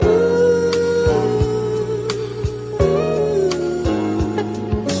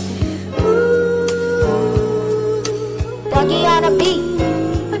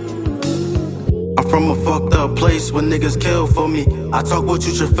place when niggas kill for me. I talk what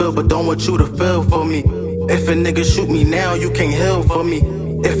you should feel, but don't want you to feel for me. If a nigga shoot me now, you can't heal for me.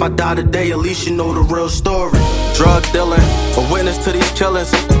 If I die today, at least you know the real story. Drug dealing, a witness to these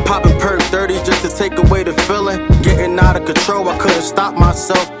killings. Popping perk 30 just to take away the feeling. Getting out of control, I couldn't stop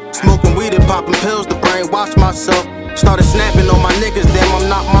myself. Smoking weed and popping pills to brainwash myself. Started snapping on my niggas, damn I'm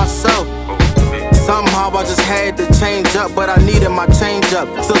not myself. Somehow I just had to change up, but I needed my change up.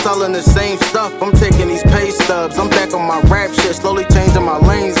 Still selling the same stuff, I'm taking these pay stubs. I'm back on my rap shit, slowly changing my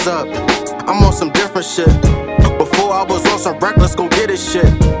lanes up. I'm on some different shit. Before I was on some reckless, go get it shit.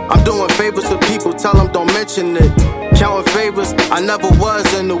 I'm doing favors for people, tell them don't mention it. Counting favors, I never was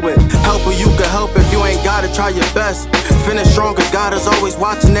into it. Helping you can help if you ain't gotta try your best. Finish strong cause God is always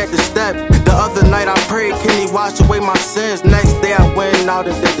watching at the step. The other night I prayed, can he wash away my sins? Next day I went out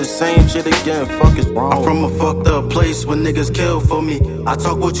and did the same shit again, fuck is wrong. I'm from a fucked up place where niggas kill for me. I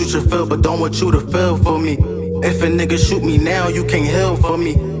talk what you should feel, but don't want you to feel for me. If a nigga shoot me now, you can't heal for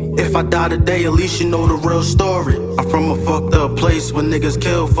me. If I die today, at least you know the real story. I'm from a fucked up place where niggas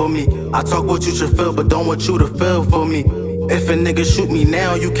kill for me. I talk what you should feel, but don't want you to feel for me. If a nigga shoot me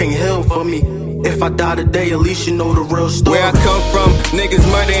now, you can't heal for me. If I die today, at least you know the real story. Where I come from, niggas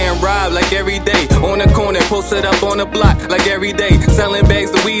murder and rob like every day. On the corner, posted up on the block like every day. Selling bags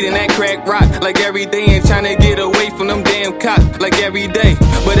of weed and that crack rock like every day. And trying to get away from them damn cops like every day.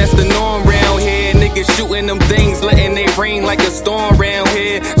 But that's the norm round here. Niggas shooting them things, letting they rain like a storm round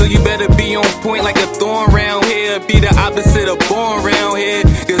here. So you better be on point like a thorn round here. Be the opposite of born round here.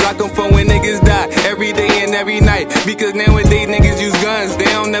 Cause I come from when niggas die every day and every night. Because nowadays niggas use guns, they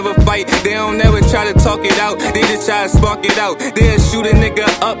don't never fight. They don't never try to talk it out, they just try to spark it out. They'll shoot a nigga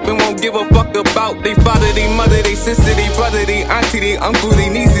up and won't give a fuck about they father, they mother, they sister, they brother, they auntie, they uncle, they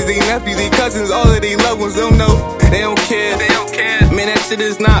nieces, they nephews, they cousins, all of they loved ones don't know. They don't care, they don't care. Man, that shit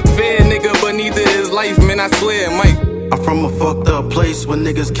is not fair, nigga, but neither is life, man, I swear, Mike. I'm from a fucked up place where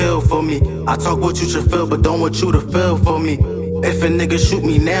niggas kill for me. I talk what you should feel, but don't want you to feel for me. If a nigga shoot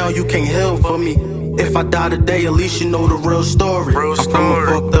me now, you can't heal for me. If I die today, at least you know the real story. I'm from a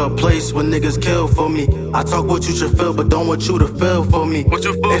fucked up place where niggas kill for me. I talk what you should feel, but don't want you to feel for me.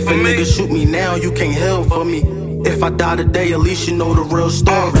 If a nigga shoot me now, you can't heal for me. If I die today, at least you know the real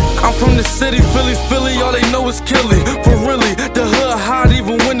story. I'm from the city, Philly, all they know is killing. For really, the hood hot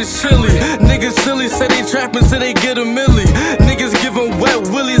even when it's chilly. Niggas silly, say they trapping till they get a milli. Niggas giving wet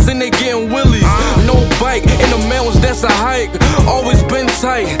willies and they getting willies. No bike, in the mountains, that's a hike. Always been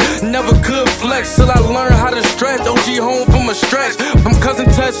tight, never could flex till I learned how to stretch. OG home from a stretch. I'm cousin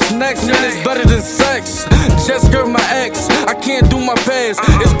touch next, man, it's better than sex. Just curve my ex, I can't do my past.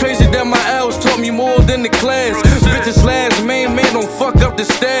 It's crazy that my L's taught me more than the class. Bitches last, man, don't fuck up the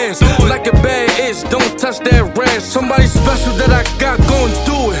stairs. Like a bad itch, don't touch that rash. Somebody special that I got, gon'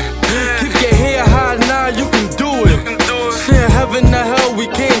 do it. Keep your head high, now you can do it. Shit, heaven or hell, we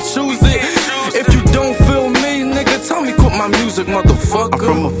can't choose it. If you don't feel me, nigga, tell me quit my music, motherfucker. I'm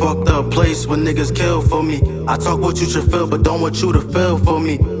from a fucked up place where niggas kill for me. I talk what you should feel, but don't want you to feel for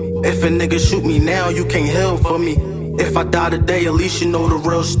me. If a nigga shoot me now, you can't heal for me. If I die today, at least you know the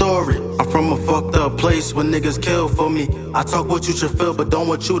real story. I'm from a fucked up place where niggas kill for me. I talk what you should feel, but don't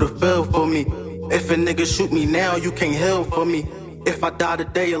want you to feel for me. If a nigga shoot me now, you can't heal for me. If I die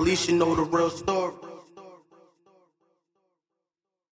today, at least you know the real story.